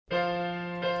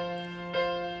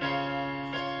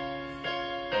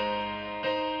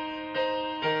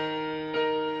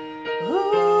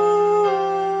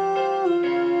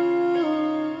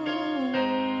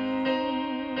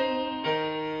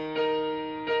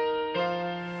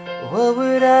What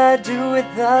would I do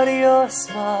without your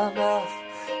smart mouth?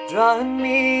 Drawing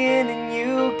me in and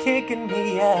you kicking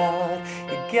me out.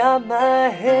 You got my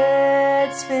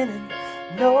head spinning,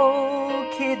 no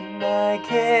kidding, I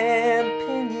can't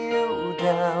pin you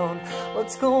down.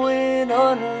 What's going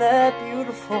on in that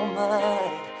beautiful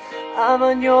mind? I'm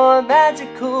on your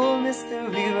magical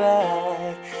mystery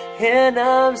ride, and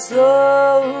I'm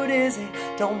so dizzy,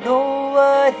 don't know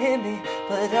what hit me,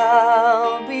 but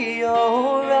I'll be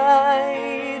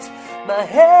alright. My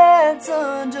head's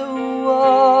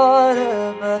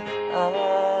underwater, but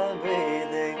I'm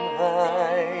breathing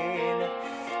fine.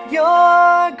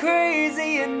 You're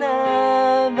crazy and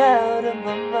I'm out of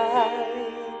my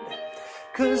mind,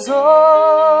 'cause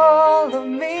all of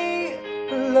me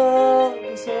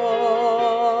loves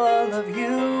all of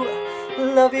you.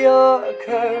 Love your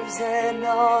curves and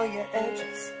all your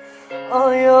edges,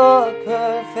 all your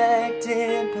perfect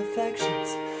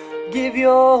imperfections. Give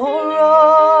your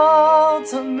all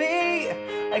to me,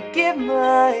 I give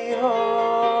my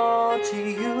all to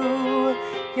you.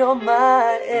 You're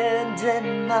my end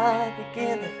and my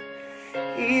beginning.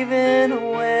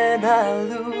 Even when I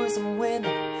lose, I'm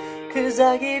winning, 'cause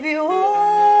I give you all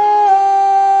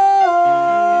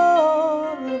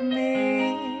of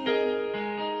me,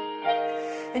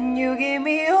 and you give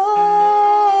me all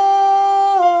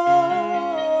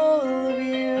of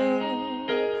you.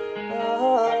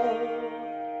 Oh.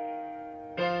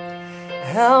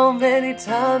 How many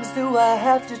times do I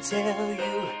have to tell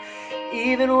you?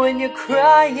 Even when you're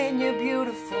crying, you're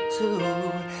beautiful too.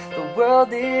 The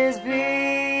world is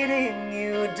beating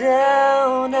you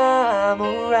down. I'm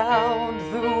around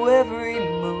through every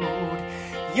mood.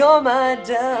 You're my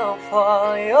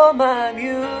downfall, you're my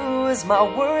muse, my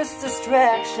worst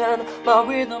distraction, my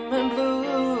rhythm and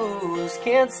blues.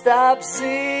 Can't stop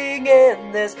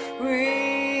singing this,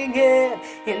 ringing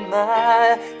in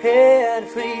my head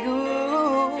for you.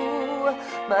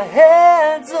 My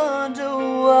head's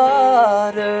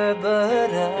underwater,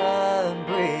 but I'm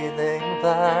breathing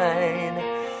fine.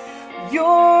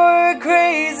 You're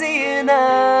crazy and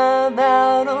I'm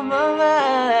out of my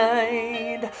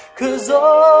mind, 'cause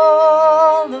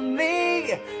all of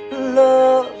me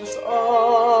loves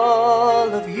all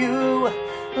of you.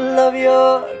 Love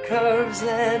your curves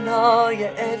and all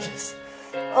your edges,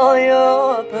 all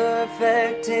your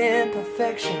perfect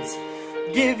imperfections.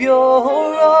 Give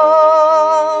your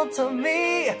all to me,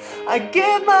 I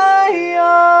give my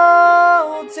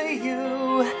all to you.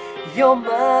 You're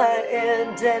my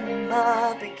end and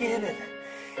my beginning.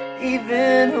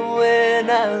 Even when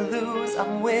I lose,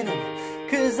 I'm winning,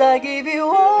 'cause I give you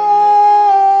all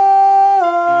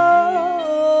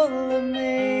of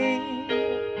me,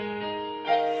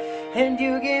 and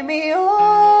you give me all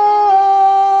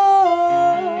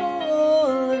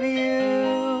of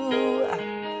you.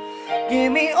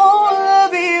 Give me all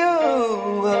of you.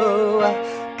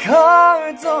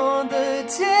 Cards on the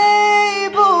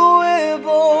table, we're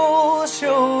both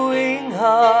showing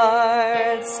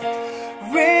hearts,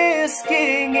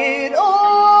 risking it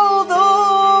all,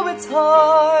 though it's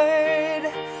hard,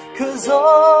 'cause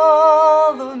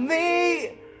all of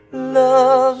me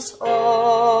loves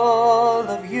all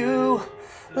of you.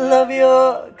 Love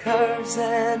your curves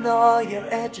and all your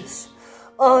edges,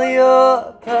 all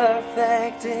your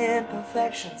perfect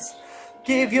imperfections.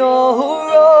 Give your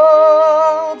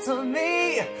all to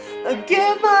me, I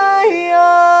give my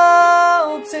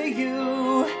all to you.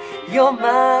 You're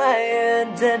my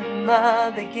end and my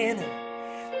beginning.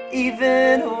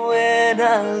 Even when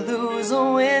I lose,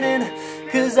 I'm winning,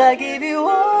 'cause I give you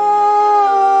all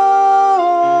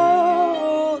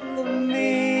of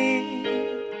me,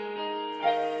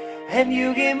 and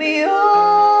you give me all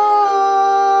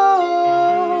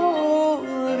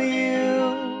of you.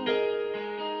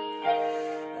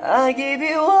 I give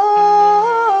you all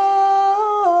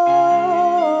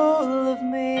of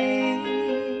me,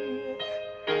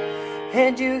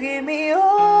 and you give